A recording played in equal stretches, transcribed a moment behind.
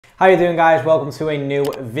How you doing, guys? Welcome to a new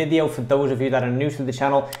video. For those of you that are new to the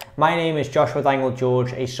channel, my name is Joshua Dangle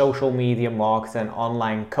George, a social media marketer and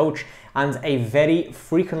online coach, and a very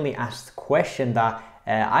frequently asked question that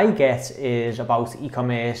I get is about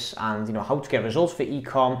e-commerce and how to get results for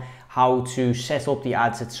e-com, how to set up the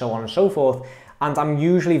ads, and so on and so forth. And I'm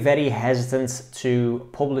usually very hesitant to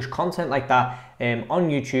publish content like that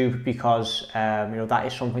on YouTube because that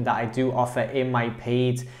is something that I do offer in my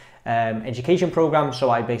paid education program.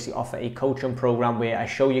 So I basically offer a coaching program where I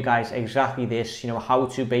show you guys exactly this, how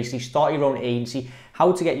to basically start your own agency,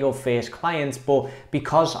 how to get your first clients. But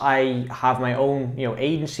because I have my own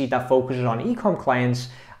agency that focuses on e-com clients,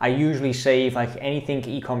 I usually save like anything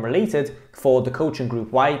e-com related for the coaching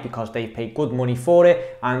group. Why? Because they pay good money for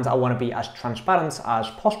it, and I want to be as transparent as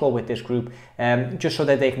possible with this group, just so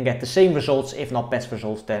that they can get the same results, if not better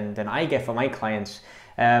results than I get for my clients.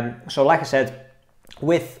 So like I said,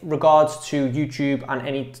 with regards to YouTube and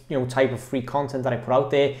any type of free content that I put out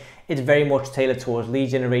there, it's very much tailored towards lead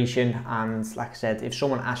generation. And like I said, if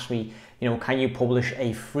someone asks me, can you publish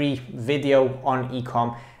a free video on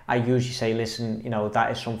ecom, I usually say, listen,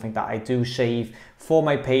 that is something that I do save for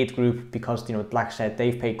my paid group because, like I said,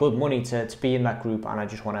 they've paid good money to be in that group, and I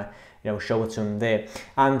just want to show it to them there.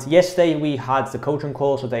 And yesterday we had the coaching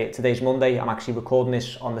call. So today's Monday. I'm actually recording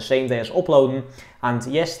this on the same day as uploading. And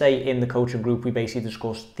yesterday in the coaching group, we basically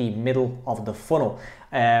discussed the middle of the funnel.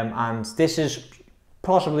 And this is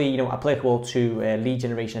possibly applicable to lead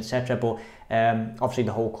generation, etc. But obviously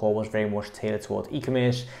the whole call was very much tailored towards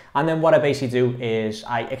e-commerce. And then what I basically do is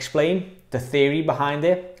I explain the theory behind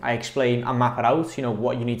it. I explain and map it out,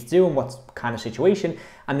 what you need to do and what kind of situation.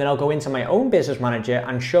 And then I'll go into my own business manager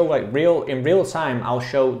and show in real time, I'll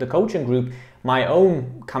show the coaching group my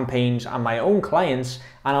own campaigns and my own clients,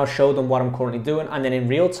 and I'll show them what I'm currently doing. And then in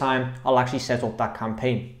real time, I'll actually set up that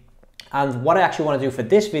campaign. And what I actually want to do for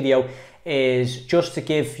this video is just to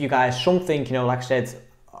give you guys something, like I said,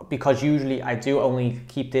 because usually I do only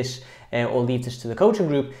keep this or leave this to the coaching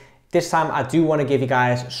group. This time I do want to give you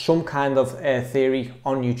guys some kind of theory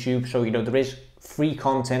on YouTube. So, there is free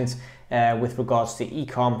content with regards to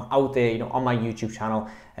e-com out there, on my YouTube channel.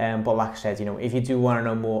 But like I said, if you do want to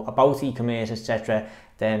know more about e-commerce, etc.,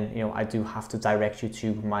 then, I do have to direct you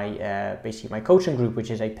to my, basically my coaching group,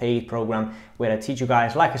 which is a paid program where I teach you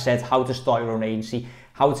guys, like I said, how to start your own agency,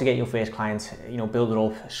 how to get your first client, build it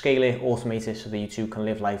up, scale it, automate it so that you too can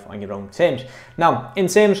live life on your own terms. Now, in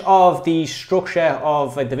terms of the structure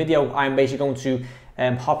of the video, I'm basically going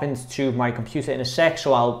to hop into my computer in a sec.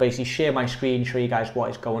 So I'll basically share my screen, show you guys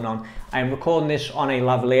what is going on. I'm recording this on a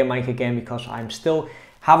lavalier mic again because I'm still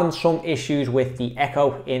having some issues with the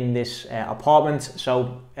echo in this apartment.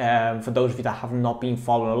 So for those of you that have not been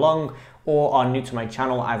following along or are new to my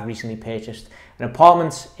channel, I've recently purchased an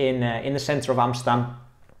apartment in the center of Amsterdam.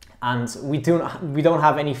 And we don't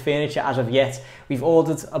have any furniture as of yet. We've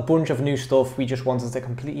ordered a bunch of new stuff. We just wanted a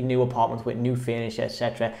completely new apartment with new furniture,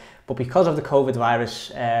 etc. But because of the COVID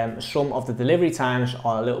virus, some of the delivery times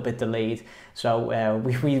are a little bit delayed. So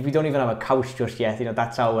we don't even have a couch just yet.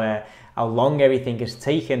 That's how long everything is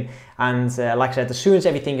taken. And like I said, as soon as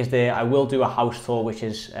everything is there, I will do a house tour, which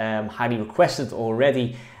is highly requested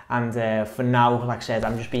already. And for now, like I said,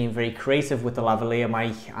 I'm just being very creative with the lavalier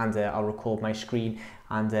mic, and I'll record my screen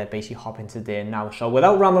and basically hop into there now. So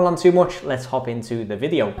without rambling on too much, let's hop into the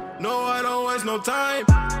video. No, I don't waste no time.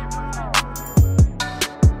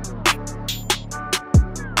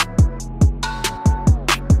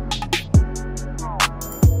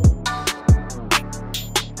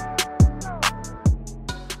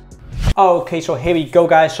 Okay, so here we go,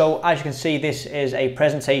 guys. So as you can see, this is a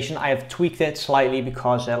presentation. I have tweaked it slightly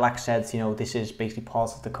because like I said, this is basically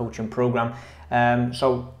part of the coaching program.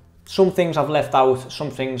 So some things I've left out,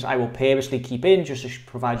 some things I will purposely keep in just to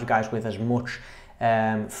provide you guys with as much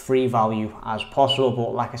free value as possible.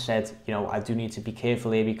 But like I said, I do need to be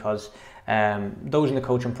careful here because those in the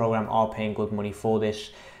coaching program are paying good money for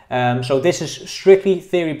this. So this is strictly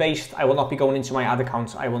theory based. I will not be going into my ad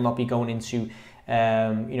account. I will not be going into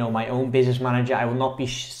my own business manager. I will not be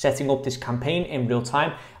setting up this campaign in real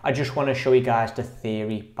time. I just want to show you guys the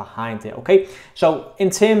theory behind it. Okay, so in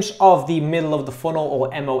terms of the middle of the funnel, or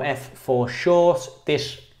MOF for short,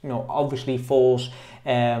 this obviously falls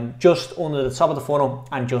just under the top of the funnel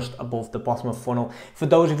and just above the bottom of the funnel. For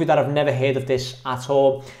those of you that have never heard of this at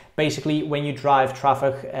all, basically when you drive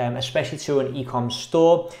traffic, especially to an e-com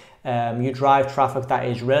store, you drive traffic that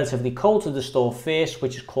is relatively cold to the store first,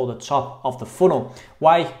 which is called the top of the funnel.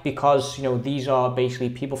 Why? Because these are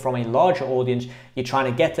basically people from a larger audience. You're trying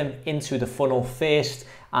to get them into the funnel first,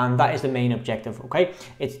 and that is the main objective. Okay,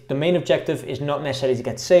 it's the main objective is not necessarily to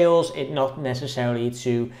get sales, it's not necessarily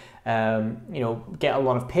to get a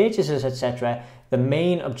lot of purchases, etc. The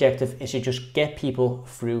main objective is to just get people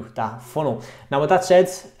through that funnel. Now with that said,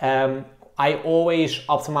 I always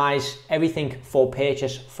optimize everything for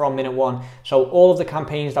purchase from minute one. So all of the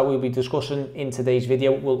campaigns that we'll be discussing in today's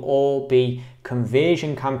video will all be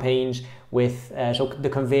conversion campaigns with so the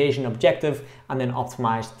conversion objective and then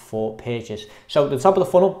optimized for purchase. So the top of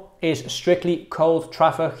the funnel is strictly cold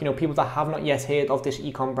traffic, people that have not yet heard of this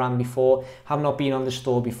e-com brand before, have not been on the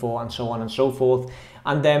store before, and so on and so forth.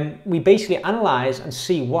 And then we basically analyze and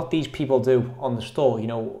see what these people do on the store.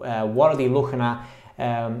 What are they looking at?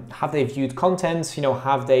 Have they viewed content?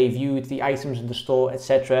 Have they viewed the items in the store,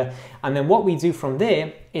 etc. And then what we do from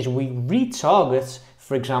there is we retarget,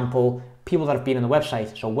 for example, people that have been on the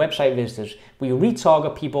website, so website visitors. We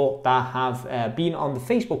retarget people that have been on the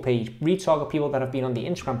Facebook page, retarget people that have been on the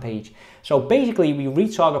Instagram page. So basically we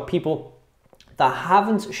retarget people that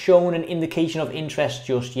haven't shown an indication of interest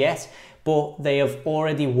just yet, but they have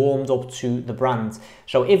already warmed up to the brand.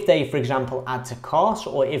 So if they, for example, add to cart,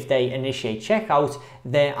 or if they initiate checkout,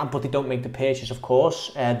 but they don't make the purchase, of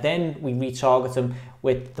course, then we retarget them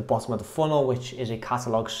with the bottom of the funnel, which is a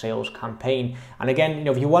catalog sales campaign. And again,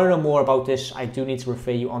 if you want to know more about this, I do need to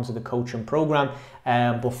refer you onto the coaching program.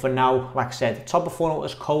 But for now, like I said, top of funnel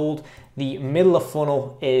is cold. The middle of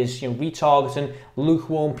funnel is retargeting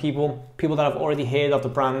lukewarm people that have already heard of the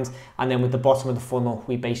brand, and then with the bottom of the funnel,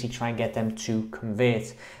 we basically try and get them to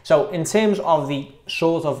convert. So in terms of the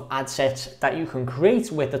sort of ad sets that you can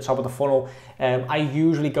create with the top of the funnel, I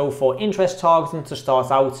usually go for interest targeting to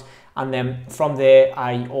start out. And then from there,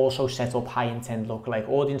 I also set up high intent lookalike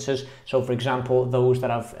audiences. So for example, those that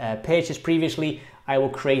have purchased previously, I will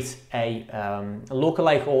create a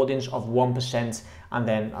lookalike audience of 1%. And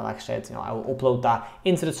then, like I said, I will upload that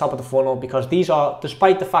into the top of the funnel, because these are,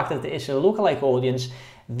 despite the fact that it's a lookalike audience,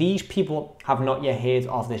 these people have not yet heard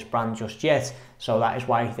of this brand just yet. So that is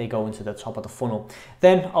why they go into the top of the funnel.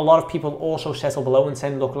 Then a lot of people also set up low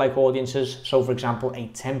intent lookalike audiences. So for example, a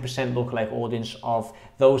 10% lookalike audience of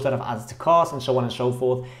those that have added to cart, and so on and so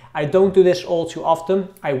forth. I don't do this all too often.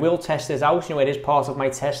 I will test this out. It is part of my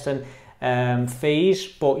testing phase,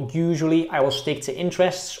 but usually I will stick to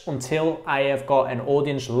interests until I have got an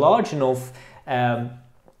audience large enough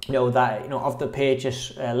of the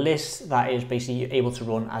purchase list that is basically able to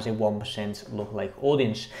run as a 1% lookalike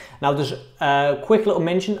audience. Now there's a quick little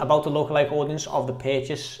mention about the lookalike audience of the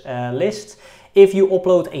purchase list. If you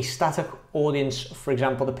upload a static audience, for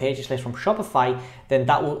example, the purchase list from Shopify, then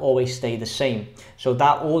that will always stay the same. So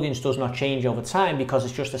that audience does not change over time because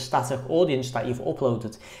it's just a static audience that you've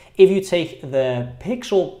uploaded. If you take the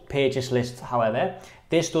pixel purchase list, however,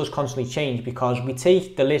 this does constantly change, because we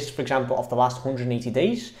take the list, for example, of the last 180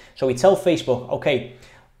 days. So we tell Facebook, okay,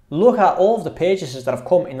 look at all of the purchases that have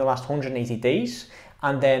come in the last 180 days,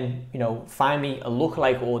 and then, find me a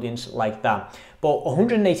lookalike audience like that. But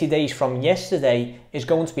 180 days from yesterday is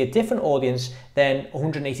going to be a different audience than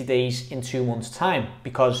 180 days in 2 months' time,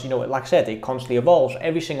 because, like I said, it constantly evolves.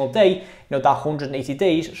 Every single day, that 180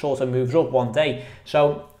 days sort of moves up one day.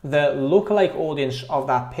 So the lookalike audience of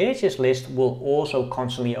that purchase list will also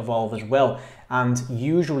constantly evolve as well. And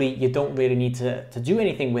usually you don't really need to do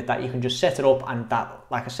anything with that. You can just set it up, and that,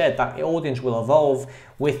 like I said, that audience will evolve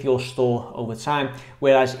with your store over time.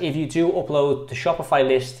 Whereas if you do upload the Shopify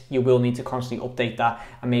list, you will need to constantly update that,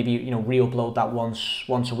 and maybe re-upload that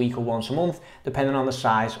once a week or once a month, depending on the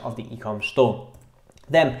size of the e-com store.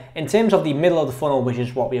 Then, in terms of the middle of the funnel, which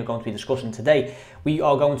is what we are going to be discussing today, we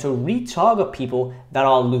are going to retarget people that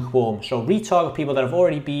are lukewarm. So retarget people that have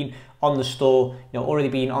already been on the store, already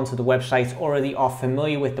been onto the website, already are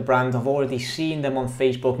familiar with the brand, have already seen them on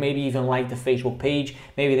Facebook, maybe even liked the Facebook page,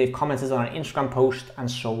 maybe they've commented on an Instagram post, and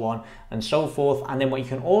so on and so forth. And then what you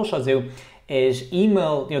can also do is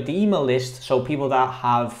email, the email list. So people that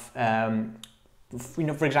have,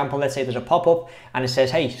 for example, let's say there's a pop-up and it says,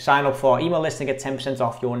 hey, sign up for our email list and get 10%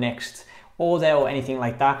 off your next order or anything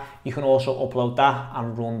like that. You can also upload that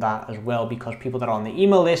and run that as well, because people that are on the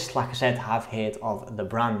email list, like I said, have heard of the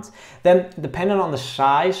brand. Then, depending on the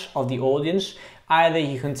size of the audience, either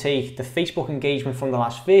you can take the Facebook engagement from the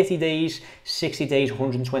last 30 days, 60 days,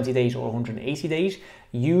 120 days, or 180 days.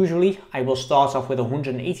 Usually I will start off with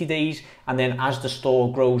 180 days, and then as the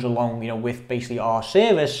store grows along, with basically our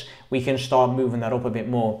service, we can start moving that up a bit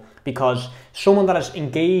more. because someone that has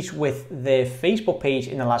engaged with their Facebook page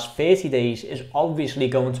in the last 30 days is obviously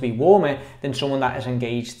going to be warmer than someone that has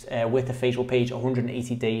engaged with the Facebook page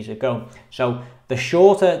 180 days ago. So the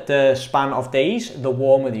shorter the span of days, the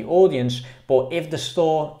warmer the audience. But if the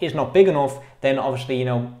store is not big enough, then obviously, you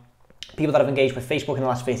know, people that have engaged with Facebook in the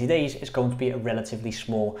last 30 days is going to be a relatively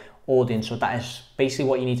small audience. So that is basically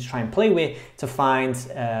what you need to try and play with to find,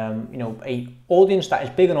 you know, a audience that is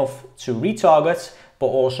big enough to retarget, but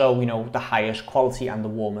also, you know, the highest quality and the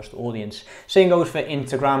warmest audience. Same goes for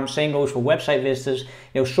Instagram, same goes for website visitors.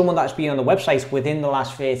 You know, someone that's been on the website within the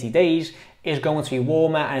last 30 days is going to be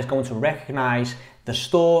warmer and is going to recognize the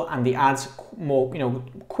store and the ads more, you know,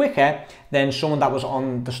 quicker than someone that was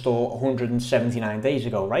on the store 179 days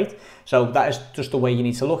ago, right? So that is just the way you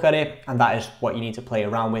need to look at it, and that is what you need to play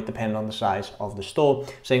around with depending on the size of the store.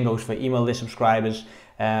 Same goes for email list subscribers.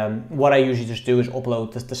 What I usually just do is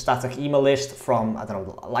upload the static email list from, I don't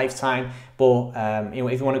know, a lifetime, but you know,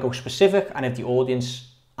 if you want to go specific and if the audience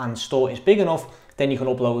and store is big enough, then you can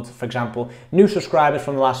upload, for example, new subscribers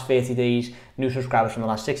from the last 30 days, new subscribers from the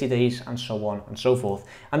last 60 days, and so on and so forth.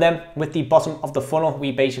 And then with the bottom of the funnel,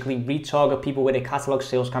 we basically retarget people with a catalog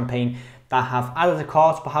sales campaign that have added a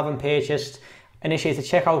cart but haven't purchased, initiated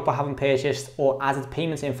checkout but haven't purchased, or added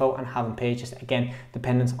payment info and haven't purchased, again,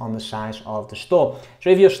 dependent on the size of the store.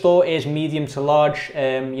 So if your store is medium to large, you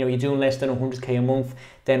know, you're doing less than 100K a month,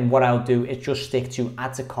 then what I'll do is just stick to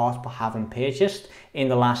add to cart but haven't purchased in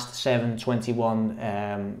the last 7,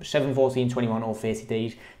 21, 7, 14, 21 or 30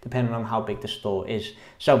 days, depending on how big the store is.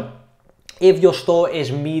 So if your store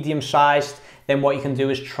is medium sized, then what you can do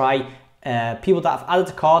is try people that have added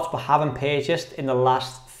to cart but haven't purchased in the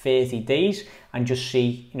last 30 days and just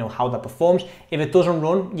see, you know, how that performs. If it doesn't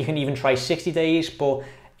run, you can even try 60 days, but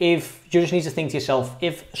if you just need to think to yourself,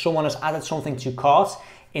 if someone has added something to cart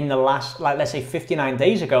in the last, like let's say 59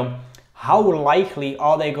 days ago, how likely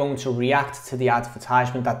are they going to react to the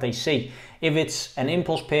advertisement that they see? If it's an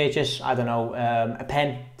impulse purchase, I don't know, a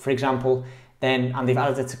pen, for example, then, and they've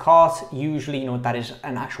added it to cart, usually, you know, that is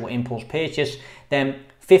an actual impulse purchase, then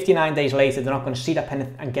 59 days later, they're not going to see that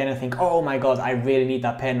pen again and think, oh my God, I really need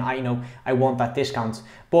that pen. I want that discount.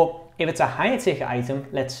 But if it's a higher ticket item,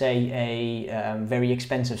 let's say a very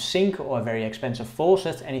expensive sink or a very expensive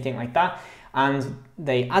faucet, anything like that, and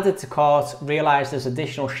they add it to cart, realize there's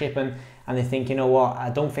additional shipping, and they think, you know what, I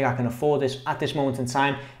don't think I can afford this at this moment in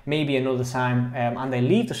time, maybe another time, and they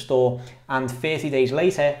leave the store, and 30 days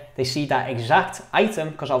later, they see that exact item,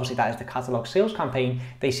 because obviously that is the catalog sales campaign,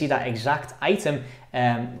 they see that exact item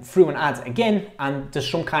through an ad again, and there's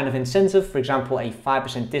some kind of incentive, for example, a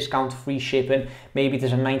 5% discount, free shipping, maybe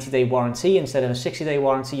there's a 90-day warranty instead of a 60-day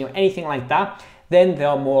warranty, you know, anything like that, then they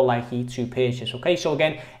are more likely to purchase, okay? So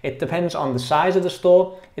again, it depends on the size of the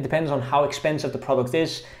store, it depends on how expensive the product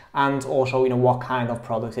is, and also, you know, what kind of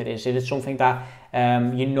product it is. If it's something that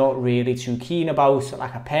you're not really too keen about,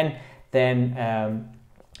 like a pen, then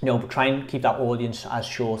you know, try and keep that audience as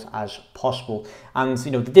short as possible. And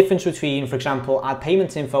you know, the difference between, for example, add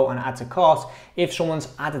payment info and add to cart, if someone's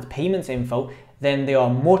added payment info, then they are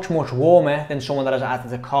much warmer than someone that has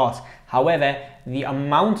added a cart. However, the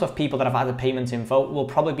amount of people that have added payment info will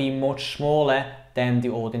probably be much smaller than the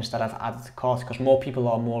audience that have added to cart, because more people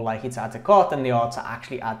are more likely to add to cart than they are to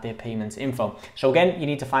actually add their payment info. So again, you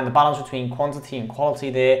need to find the balance between quantity and quality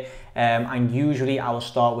there, and usually I will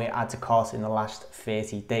start with add to cart in the last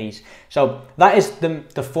 30 days. So that is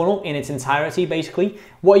the funnel in its entirety, basically.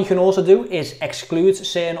 What you can also do is exclude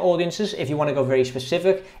certain audiences if you want to go very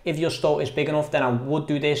specific. If your store is big enough, then I would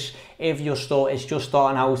do this. If your store is just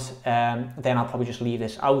starting out, then I'll probably just leave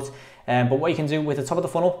this out. But what you can do with the top of the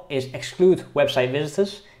funnel is exclude website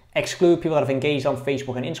visitors, exclude people that have engaged on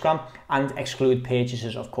Facebook and Instagram, and exclude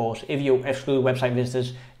purchases, of course. If you exclude website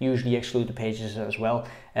visitors, usually exclude the purchases as well,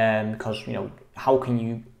 because, you know, how can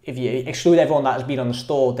you, if you exclude everyone that has been on the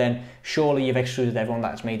store, then surely you've excluded everyone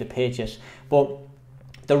that has made the purchase. But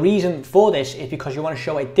the reason for this is because you want to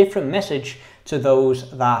show a different message to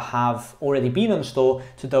those that have already been on the store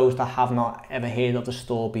to those that have not ever heard of the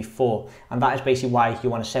store before. And that is basically why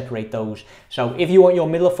you want to separate those. So if you want your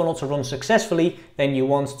middle funnel to run successfully, then you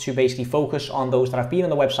want to basically focus on those that have been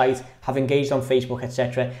on the website, have engaged on Facebook,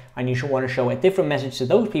 etc. And you should want to show a different message to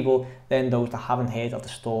those people than those that haven't heard of the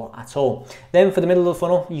store at all. Then for the middle of the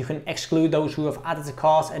funnel, you can exclude those who have added to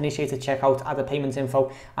cart, initiated checkout, added payment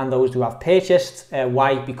info, and those who have purchased.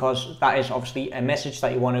 Why? Because that is obviously a message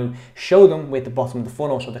that you want to show them with the bottom of the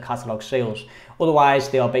funnel, so the catalog sales. Otherwise,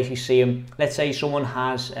 they are basically seeing, let's say someone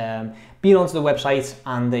has been onto the website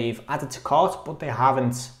and they've added to cart, but they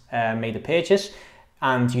haven't made a purchase.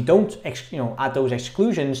 and you don't add those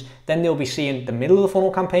exclusions, then they'll be seeing the middle of the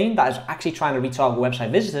funnel campaign that is actually trying to retarget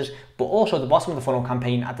website visitors, but also the bottom of the funnel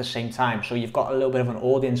campaign at the same time. So you've got a little bit of an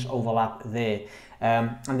audience overlap there.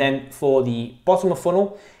 And then for the bottom of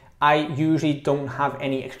funnel, I usually don't have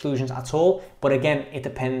any exclusions at all, but again, it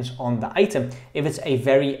depends on the item. If it's a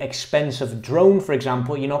very expensive drone, for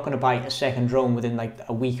example, you're not going to buy a second drone within like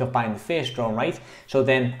a week of buying the first drone, right? So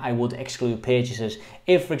then I would exclude purchases.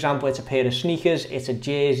 If, for example, it's a pair of sneakers, it's a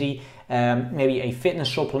jersey, maybe a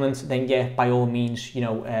fitness supplement, then yeah, by all means,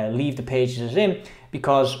 leave the purchases in,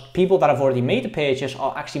 because people that have already made the purchase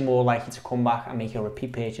are actually more likely to come back and make a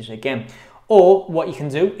repeat purchase again. Or what you can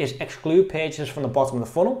do is exclude purchases from the bottom of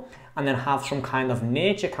the funnel and then have some kind of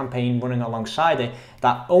nurture campaign running alongside it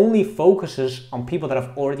that only focuses on people that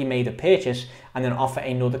have already made a purchase, and then offer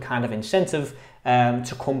another kind of incentive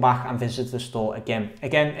to come back and visit the store again.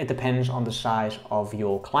 Again, it depends on the size of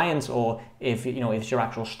your clients, or if it's your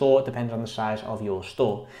actual store, it depends on the size of your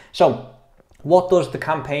store. So what does the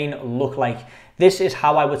campaign look like? This is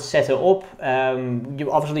how I would set it up.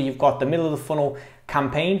 Obviously, you've got the middle of the funnel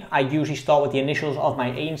campaign. I usually start with the initials of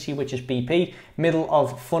my agency, which is BP, middle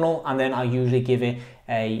of funnel, and then I usually give it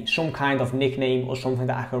some kind of nickname or something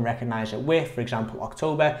that I can recognize it with. For example,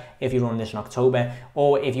 October, if you run this in October,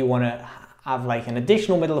 or if you want to have like an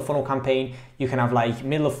additional middle of funnel campaign, you can have like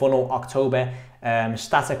middle of funnel October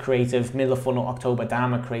static creative, middle of funnel October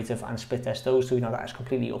dynamic creative, and split test those two. That is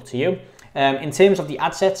completely up to you. In terms of the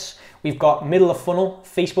ad sets, we've got middle of funnel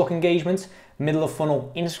Facebook engagement, middle of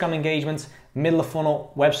funnel Instagram engagement, middle of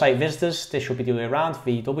funnel website visitors. This should be the other way around,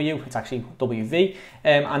 VW, it's actually WV,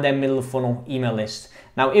 and then middle of funnel email list.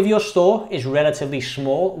 Now, if your store is relatively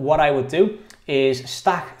small, what I would do is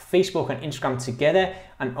stack Facebook and Instagram together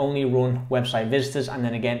and only run website visitors. And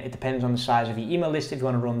then again, it depends on the size of your email list if you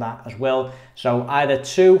want to run that as well. So either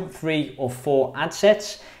 2, 3, or 4 ad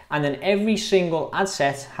sets. And then every single ad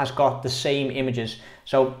set has got the same images.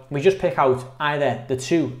 So we just pick out either the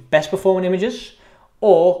 2 best performing images,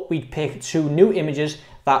 or we'd pick 2 new images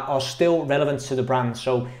that are still relevant to the brand.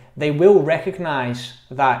 So they will recognize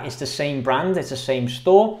that it's the same brand, it's the same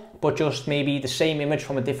store, but just maybe the same image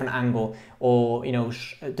from a different angle, or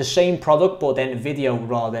the same product but then video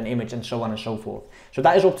rather than image, and so on and so forth. So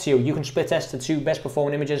that is up to you. You can split test the 2 best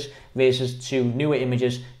performing images versus 2 newer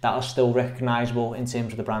images that are still recognizable in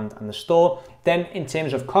terms of the brand and the store. Then in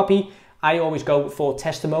terms of copy, I always go for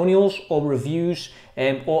testimonials or reviews,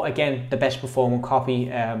 or again, the best performing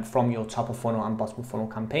copy from your top of funnel and bottom of funnel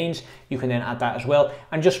campaigns. You can then add that as well,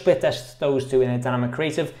 and just split test those 2 in a dynamic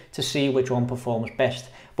creative to see which one performs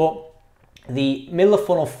best. But the middle of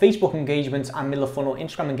funnel Facebook engagement and middle of funnel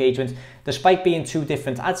Instagram engagement, despite being 2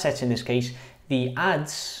 different ad sets in this case, the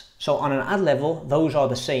ads, so on an ad level, those are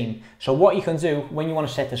the same. So what you can do when you want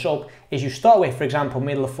to set this up is you start with, for example,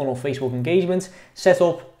 middle of funnel Facebook engagement, set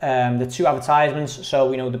up the 2 advertisements, so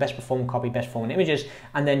the best performing copy, best performing images,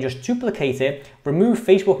 and then just duplicate it, remove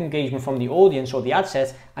Facebook engagement from the audience or the ad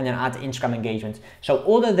set, and then add Instagram engagement. So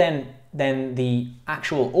other than the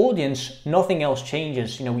actual audience, nothing else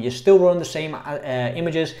changes. You're still running the same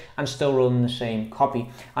images and still running the same copy.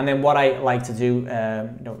 And then what I like to do,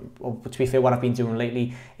 or to be fair, what I've been doing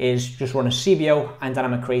lately is just run a CBO and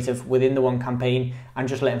dynamic creative within the one campaign, and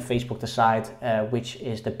just letting Facebook decide which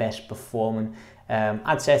is the best performing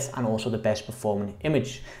ad set and also the best performing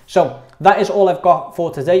image. So that is all I've got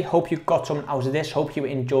for today. Hope you got something out of this. Hope you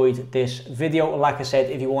enjoyed this video. Like I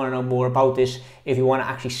said, if you want to know more about this, if you want to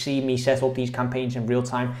actually see me set up these campaigns in real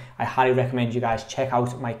time, I highly recommend you guys check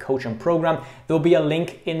out my coaching program. There'll be a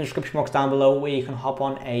link in the description box down below where you can hop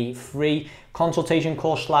on a free consultation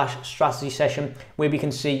course / strategy session where we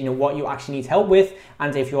can see what you actually need help with,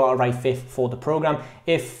 and if you are a right fit for the program.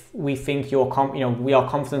 If we think we are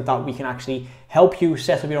confident that we can actually help you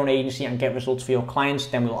set up your own agency and get results for your clients,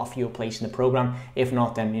 then we'll offer you a place in the program. If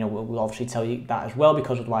not, then we'll obviously tell you that as well,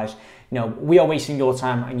 because otherwise we are wasting your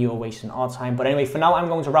time and you are wasting our time. But anyway, for now, I'm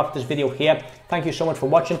going to wrap up this video here. Thank you so much for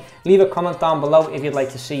watching. Leave a comment down below if you'd like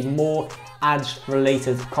to see more ads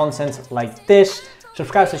related content like this.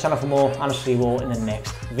 Subscribe to the channel for more, and I'll see you all in the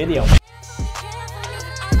next video.